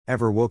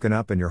Ever woken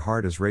up and your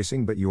heart is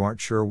racing but you aren't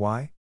sure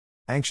why?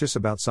 Anxious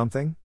about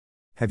something?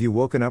 Have you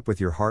woken up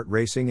with your heart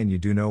racing and you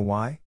do know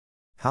why?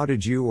 How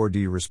did you or do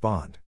you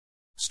respond?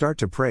 Start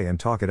to pray and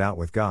talk it out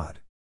with God.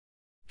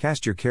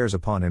 Cast your cares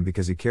upon Him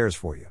because He cares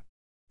for you.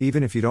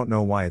 Even if you don't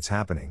know why it's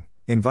happening,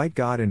 invite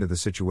God into the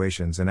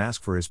situations and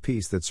ask for His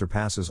peace that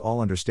surpasses all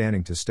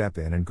understanding to step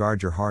in and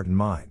guard your heart and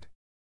mind.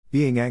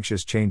 Being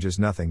anxious changes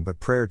nothing, but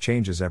prayer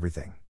changes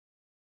everything.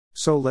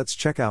 So let's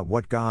check out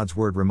what God's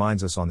Word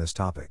reminds us on this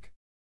topic.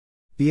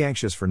 Be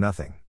anxious for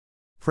nothing.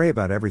 Pray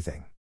about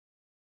everything.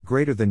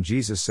 Greater than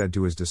Jesus said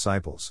to His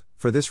disciples,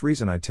 "For this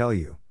reason I tell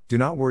you, do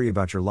not worry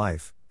about your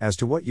life, as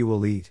to what you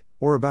will eat,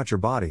 or about your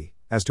body,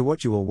 as to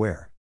what you will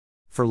wear.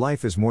 For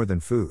life is more than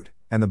food,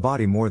 and the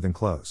body more than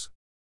clothes.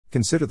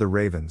 Consider the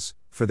ravens,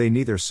 for they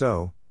neither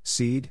sow,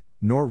 seed,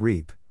 nor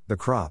reap the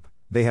crop,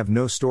 they have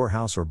no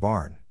storehouse or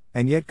barn,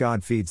 and yet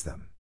God feeds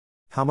them.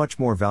 How much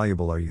more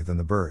valuable are you than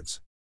the birds?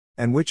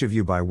 And which of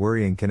you by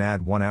worrying can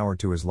add 1 hour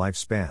to his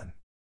lifespan?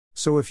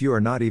 So if you are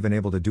not even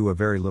able to do a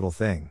very little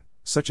thing,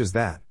 such as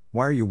that,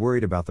 why are you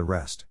worried about the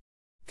rest?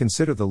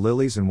 Consider the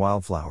lilies and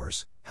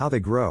wildflowers, how they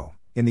grow,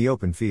 in the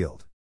open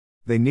field.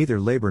 They neither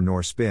labor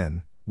nor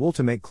spin wool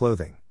to make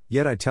clothing,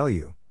 yet I tell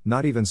you,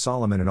 not even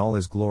Solomon in all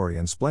his glory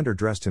and splendor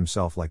dressed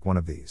himself like one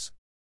of these.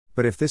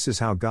 But if this is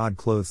how God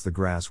clothes the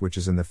grass which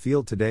is in the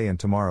field today and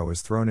tomorrow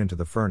is thrown into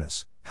the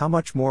furnace, how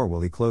much more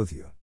will He clothe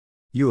you?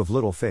 You of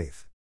little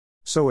faith.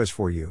 So as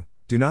for you,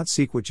 do not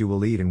seek what you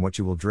will eat and what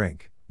you will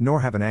drink,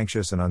 nor have an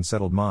anxious and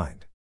unsettled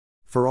mind.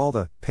 For all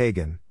the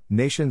pagan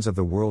nations of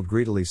the world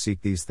greedily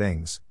seek these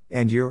things,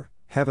 and your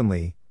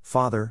heavenly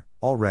Father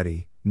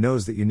already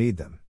knows that you need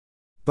them.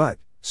 But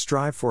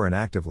strive for and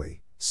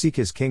actively seek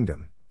His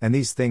kingdom, and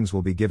these things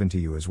will be given to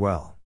you as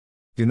well.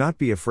 Do not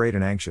be afraid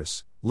and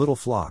anxious, little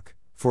flock,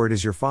 for it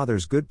is your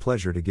Father's good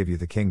pleasure to give you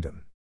the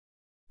kingdom.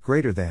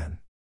 Greater than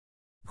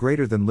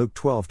Luke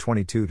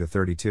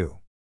 12:22-32.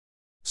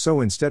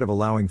 So instead of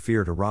allowing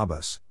fear to rob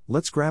us,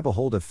 let's grab a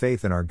hold of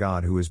faith in our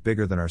God who is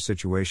bigger than our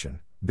situation,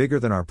 bigger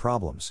than our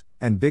problems,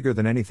 and bigger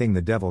than anything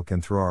the devil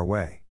can throw our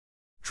way.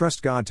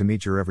 Trust God to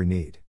meet your every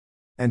need.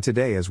 And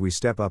today as we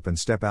step up and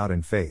step out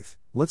in faith,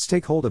 let's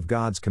take hold of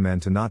God's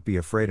command to not be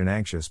afraid and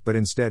anxious but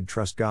instead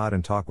trust God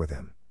and talk with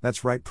Him.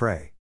 That's right,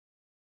 pray.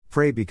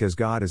 Pray because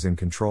God is in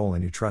control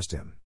and you trust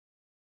Him.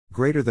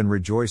 Greater than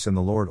rejoice in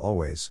the Lord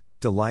always,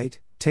 delight,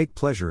 take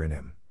pleasure in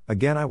Him.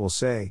 Again I will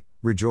say,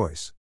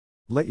 rejoice.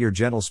 Let your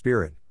gentle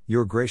spirit,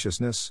 your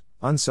graciousness,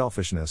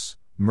 unselfishness,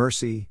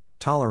 mercy,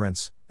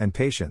 tolerance, and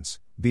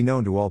patience, be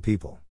known to all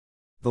people.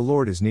 The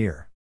Lord is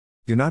near.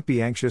 Do not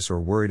be anxious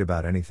or worried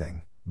about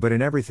anything, but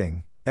in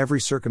everything,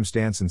 every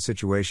circumstance and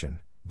situation,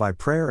 by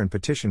prayer and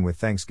petition with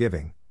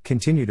thanksgiving,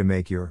 continue to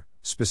make your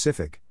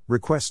specific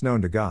requests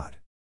known to God.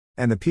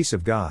 And the peace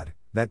of God,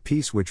 that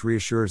peace which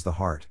reassures the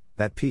heart,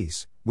 that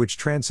peace which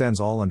transcends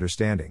all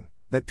understanding,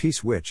 that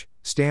peace which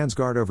stands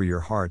guard over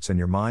your hearts and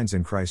your minds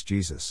in Christ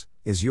Jesus,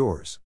 is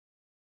yours.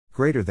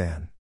 Greater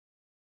than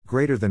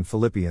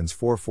Philippians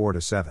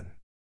 4:4-7.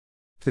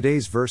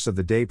 Today's verse of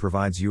the day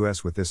provides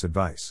us with this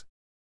advice.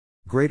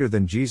 Greater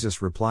than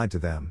Jesus replied to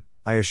them,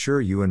 I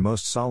assure you and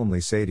most solemnly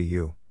say to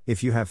you,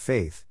 if you have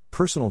faith,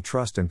 personal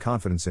trust and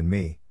confidence in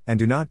me, and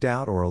do not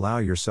doubt or allow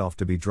yourself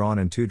to be drawn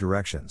in two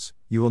directions,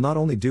 you will not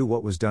only do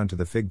what was done to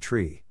the fig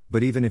tree,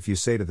 but even if you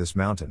say to this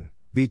mountain,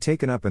 be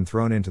taken up and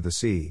thrown into the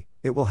sea,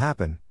 it will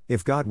happen,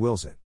 if God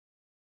wills it.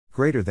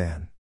 Greater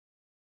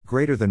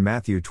than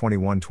Matthew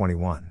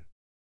 21:21.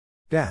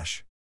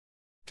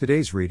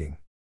 Today's reading.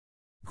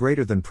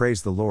 Greater than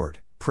praise the Lord,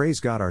 praise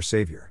God our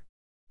Savior.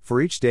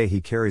 For each day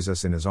He carries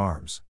us in His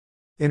arms.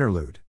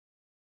 Interlude.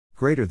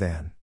 Greater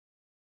than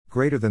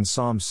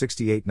Psalm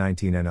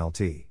 68:19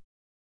 NLT.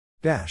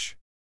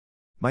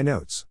 My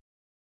notes.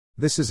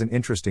 This is an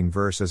interesting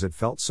verse as it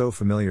felt so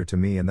familiar to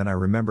me, and then I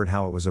remembered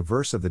how it was a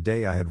verse of the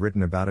day I had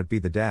written about it. Be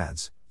the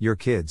dads, your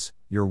kids,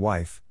 your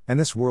wife, and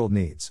this world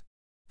needs.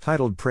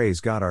 Titled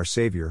Praise God our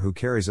Savior who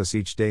carries us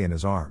each day in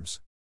His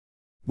arms.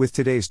 With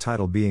today's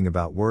title being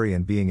about worry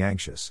and being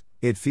anxious,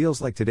 it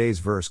feels like today's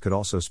verse could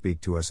also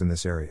speak to us in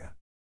this area.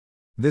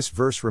 This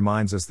verse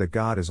reminds us that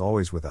God is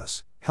always with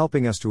us,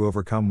 helping us to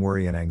overcome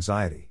worry and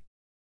anxiety.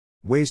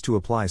 Ways to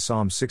apply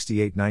Psalm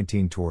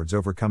 68:19 towards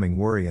overcoming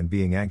worry and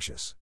being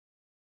anxious.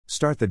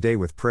 Start the day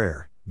with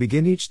prayer.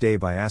 Begin each day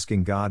by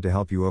asking God to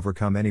help you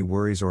overcome any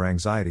worries or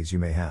anxieties you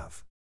may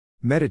have.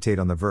 Meditate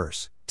on the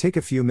verse. Take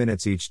a few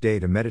minutes each day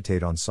to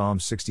meditate on Psalm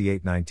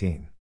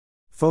 68:19.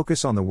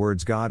 Focus on the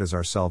words God is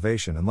our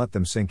salvation and let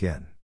them sink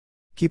in.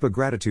 Keep a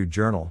gratitude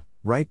journal.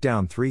 Write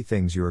down 3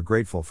 things you are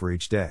grateful for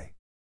each day.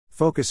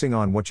 Focusing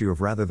on what you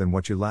have rather than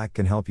what you lack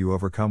can help you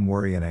overcome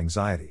worry and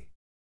anxiety.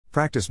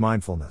 Practice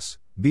mindfulness.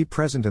 Be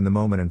present in the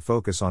moment and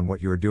focus on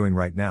what you are doing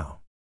right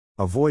now.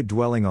 Avoid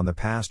dwelling on the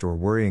past or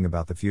worrying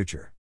about the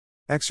future.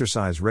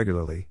 Exercise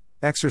regularly.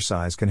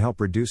 Exercise can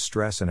help reduce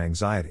stress and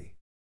anxiety.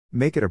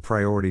 Make it a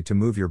priority to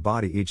move your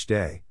body each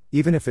day,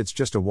 even if it's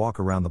just a walk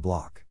around the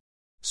block.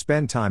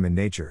 Spend time in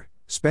nature.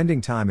 Spending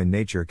time in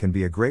nature can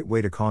be a great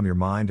way to calm your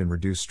mind and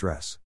reduce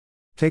stress.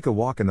 Take a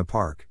walk in the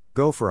park,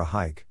 go for a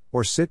hike,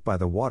 or sit by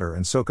the water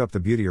and soak up the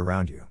beauty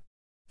around you.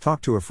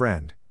 Talk to a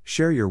friend,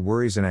 share your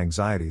worries and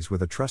anxieties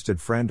with a trusted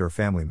friend or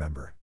family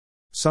member.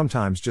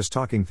 Sometimes just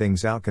talking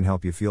things out can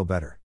help you feel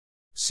better.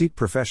 Seek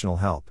professional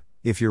help.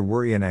 If your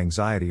worry and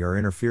anxiety are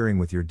interfering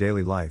with your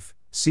daily life,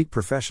 seek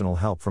professional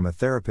help from a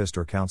therapist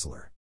or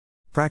counselor.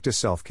 Practice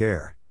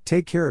self-care.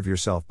 Take care of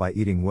yourself by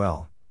eating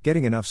well,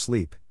 getting enough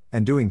sleep,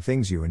 and doing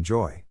things you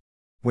enjoy.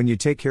 When you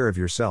take care of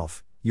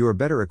yourself, you are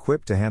better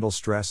equipped to handle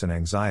stress and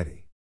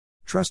anxiety.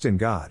 Trust in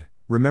God.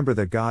 Remember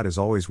that God is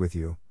always with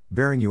you,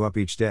 bearing you up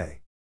each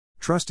day.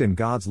 Trust in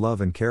God's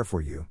love and care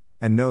for you,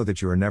 and know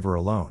that you are never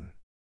alone.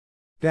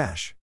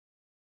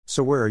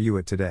 So where are you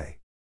at today?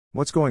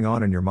 What's going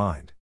on in your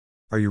mind?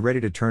 Are you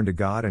ready to turn to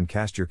God and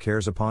cast your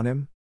cares upon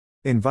Him?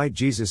 Invite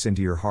Jesus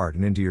into your heart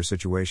and into your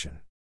situation.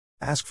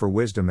 Ask for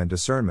wisdom and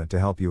discernment to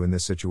help you in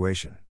this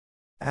situation.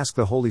 Ask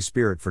the Holy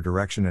Spirit for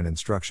direction and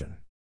instruction.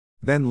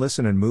 Then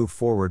listen and move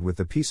forward with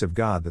the peace of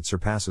God that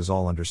surpasses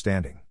all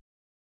understanding.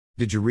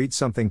 Did you read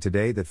something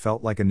today that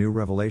felt like a new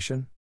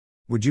revelation?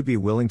 Would you be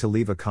willing to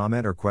leave a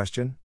comment or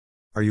question?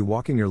 Are you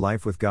walking your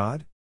life with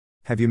God?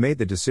 Have you made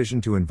the decision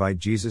to invite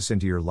Jesus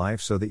into your life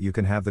so that you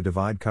can have the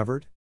divide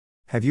covered?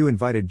 Have you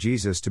invited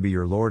Jesus to be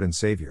your Lord and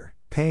Savior,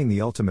 paying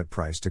the ultimate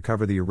price to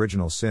cover the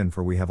original sin?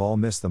 For we have all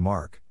missed the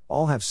mark,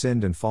 all have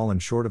sinned and fallen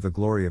short of the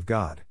glory of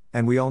God,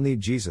 and we all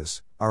need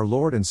Jesus, our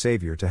Lord and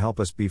Savior, to help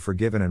us be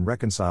forgiven and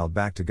reconciled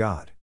back to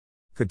God.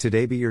 Could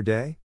today be your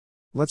day?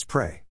 Let's pray.